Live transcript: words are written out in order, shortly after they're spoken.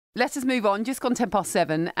Let us move on. Just gone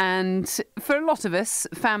 7:10, and for a lot of us,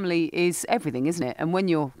 family is everything, isn't it? And when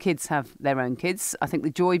your kids have their own kids, I think the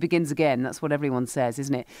joy begins again. That's what everyone says,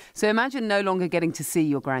 isn't it? So imagine no longer getting to see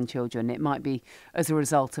your grandchildren. It might be as a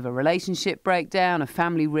result of a relationship breakdown, a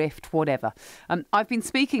family rift, whatever. I've been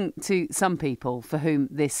speaking to some people for whom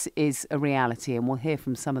this is a reality, and we'll hear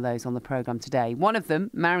from some of those on the programme today. One of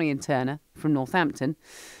them, Marion Turner from Northampton,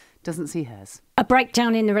 doesn't see hers. A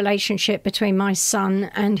breakdown in the relationship between my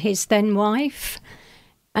son and his then wife.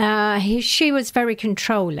 She was very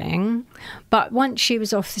controlling, but once she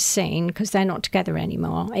was off the scene, because they're not together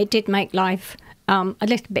anymore, it did make life a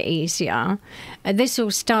little bit easier. This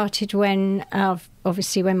all started when,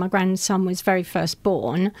 obviously, when my grandson was very first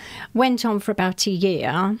born. Went on for about a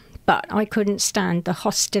year, but I couldn't stand the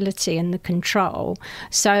hostility and the control.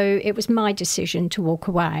 So it was my decision to walk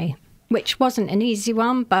away, which wasn't an easy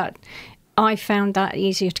one, but I found that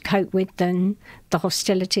easier to cope with than the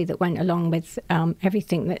hostility that went along with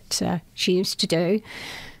everything that she used to do.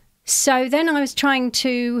 So then I was trying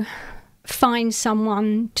to find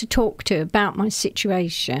someone to talk to about my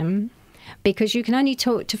situation, because you can only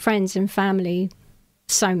talk to friends and family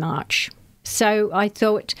so much. So I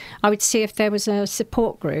thought I would see if there was a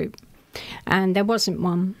support group, and there wasn't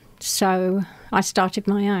one. So I started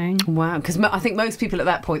my own. Wow, because I think most people at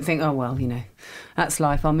that point think, oh, well, you know, that's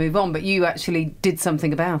life, I'll move on. But you actually did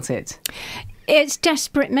something about it. It's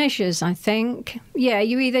desperate measures, I think. Yeah,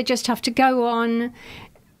 you either just have to go on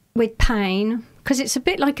with pain, because it's a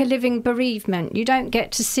bit like a living bereavement. You don't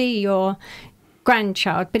get to see your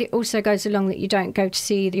grandchild, but it also goes along that you don't go to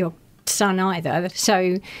see your son either.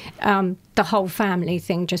 So the whole family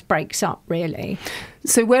thing just breaks up, really.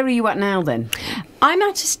 So where are you at now then? I'm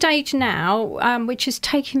at a stage now which has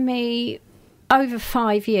taken me over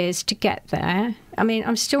 5 years to get there. I mean,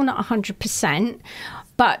 I'm still not 100%,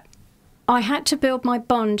 but I had to build my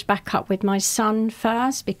bond back up with my son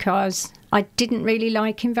first, because I didn't really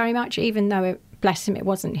like him very much, even though, bless him, it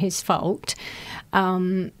wasn't his fault.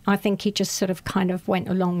 I think he just sort of kind of went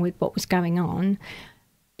along with what was going on.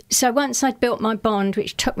 So once I'd built my bond,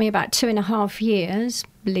 which took me about 2.5 years,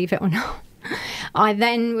 believe it or not, I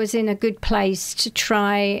then was in a good place to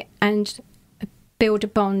try and build a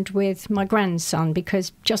bond with my grandson,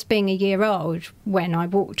 because just being a year old when I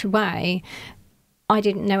walked away, I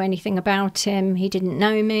didn't know anything about him. He didn't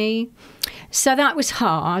know me. So that was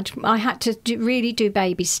hard. I had to really do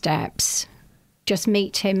baby steps, just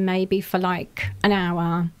meet him maybe for like an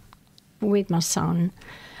hour with my son.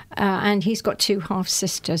 And he's got 2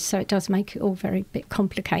 half-sisters, so it does make it all very bit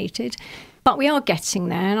complicated. But we are getting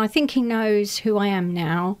there, and I think he knows who I am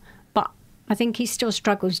now, but I think he still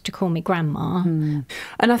struggles to call me grandma. And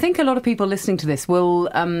I think a lot of people listening to this will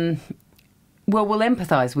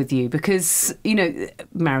empathise with you, because, you know,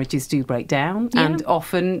 marriages do break down, and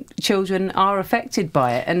often children are affected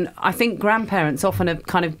by it. And I think grandparents often are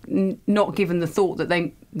kind of not given the thought that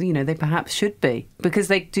they perhaps should be, because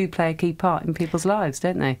they do play a key part in people's lives,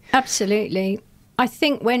 don't they? Absolutely. I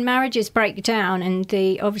think when marriages break down and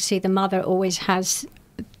obviously the mother always has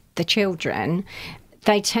the children,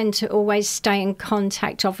 they tend to always stay in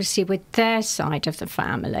contact, obviously, with their side of the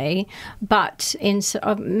family. But in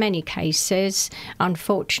many cases,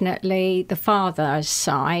 unfortunately, the father's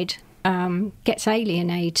side gets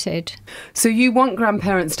alienated. So you want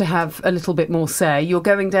grandparents to have a little bit more say. You're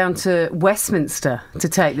going down to Westminster to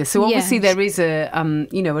take this. So obviously there is a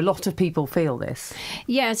lot of people feel this.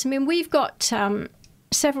 Yes, I mean, we've got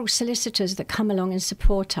several solicitors that come along and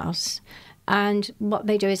support us. And what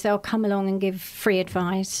they do is they'll come along and give free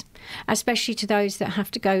advice, especially to those that have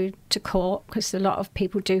to go to court, because a lot of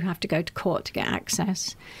people do have to go to court to get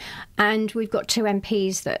access. And we've got 2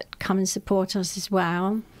 MPs that come and support us as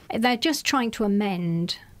well. They're just trying to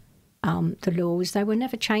amend the laws. They will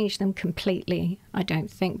never change them completely, I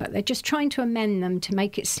don't think, but they're just trying to amend them to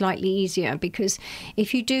make it slightly easier, because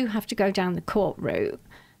if you do have to go down the court route,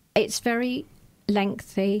 it's very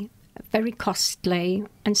lengthy, very costly,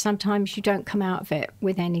 and sometimes you don't come out of it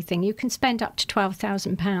with anything. You can spend up to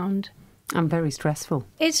 £12,000. And very stressful.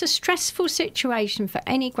 It's a stressful situation for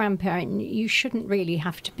any grandparent. You shouldn't really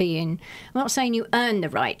have to be in. I'm not saying you earn the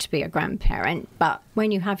right to be a grandparent, but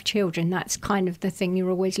when you have children, that's kind of the thing you're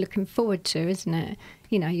always looking forward to, isn't it?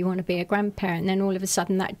 You know, you want to be a grandparent, and then all of a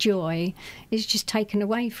sudden that joy is just taken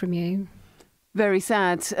away from you. Very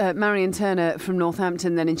sad. Marion Turner from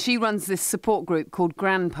Northampton then, and she runs this support group called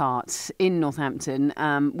Grandpart in Northampton,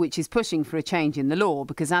 which is pushing for a change in the law,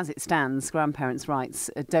 because as it stands, grandparents' rights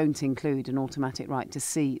don't include an automatic right to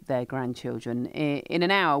see their grandchildren. In an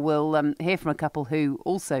hour, we'll hear from a couple who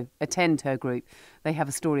also attend her group, they have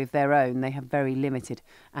a story of their own, they have very limited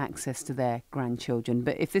access to their grandchildren.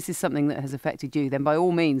 But if this is something that has affected you, then by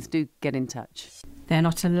all means do get in touch. They're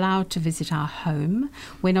not allowed to visit our home.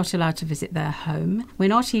 We're not allowed to visit their home. We're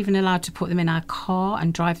not even allowed to put them in our car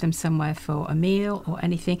and drive them somewhere for a meal or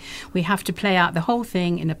anything. We have to play out the whole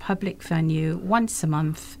thing in a public venue once a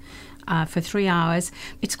month for 3 hours.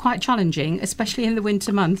 It's quite challenging, especially in the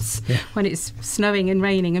winter months when it's snowing and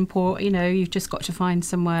raining and you've just got to find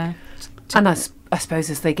somewhere. And I suppose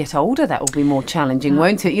as they get older, that will be more challenging,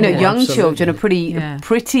 won't it? Young children are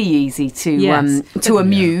pretty easy to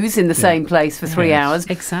amuse in the same place for 3 hours.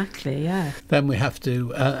 Exactly, yeah. Then we have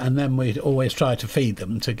to, and then we always try to feed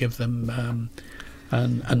them, to give them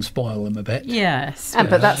and spoil them a bit. Yes.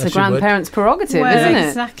 But that's the grandparents' prerogative, isn't it?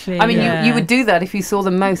 Exactly. I mean, you would do that if you saw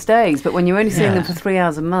them most days, but when you're only seeing them for 3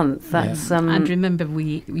 hours a month, that's... And remember,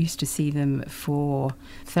 we used to see them for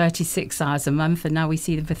 36 hours a month, and now we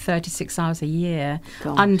see them for 36 hours a year.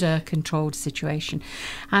 Gosh. Under controlled situation.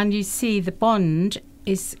 And you see the bond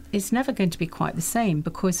is never going to be quite the same,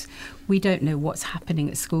 because we don't know what's happening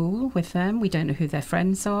at school with them. We don't know who their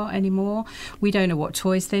friends are anymore. We don't know what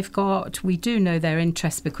toys they've got. We do know their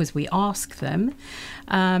interests because we ask them.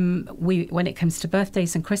 When it comes to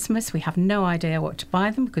birthdays and Christmas, we have no idea what to buy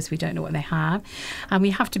them because we don't know what they have. And we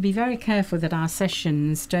have to be very careful that our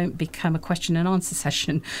sessions don't become a question and answer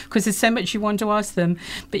session, because there's so much you want to ask them,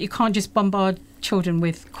 but you can't just bombard children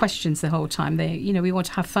with questions the whole time. We want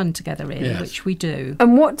to have fun together, really, which we do.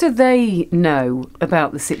 And what do they know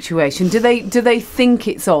about the situation? Do they think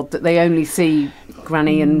it's odd that they only see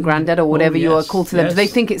Granny and Grandad or whatever you are called to them? Do they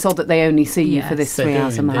think it's odd that they only see you for this 3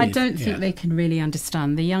 hours a month? I don't think they can really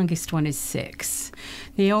understand. The youngest one is 6.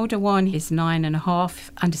 The older one is 9.5,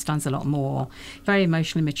 understands a lot more, very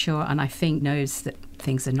emotionally mature, and I think knows that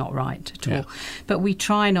things are not right at all. But we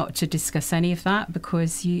try not to discuss any of that,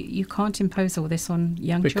 because you can't impose all this on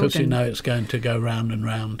young children. Because it's going to go round and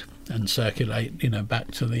round and circulate,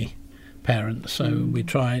 back to the parents. So we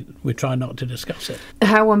try not to discuss it.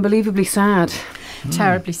 How unbelievably sad.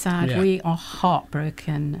 Terribly sad. Yeah. We are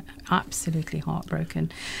heartbroken, absolutely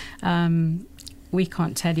heartbroken. We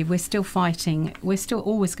can't tell you. We're still fighting. We're still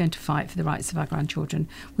always going to fight for the rights of our grandchildren.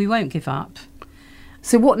 We won't give up.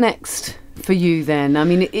 So what next for you then? I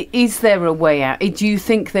mean, is there a way out? Do you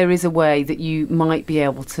think there is a way that you might be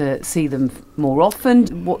able to see them more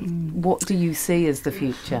often? What do you see as the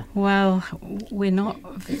future? Well, we're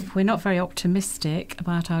not very optimistic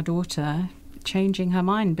about our daughter changing her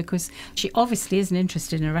mind, because she obviously isn't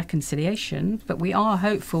interested in a reconciliation, but we are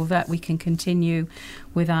hopeful that we can continue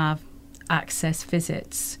with our access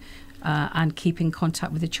visits and keep in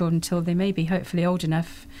contact with the children until they may be hopefully old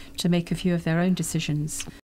enough to make a few of their own decisions.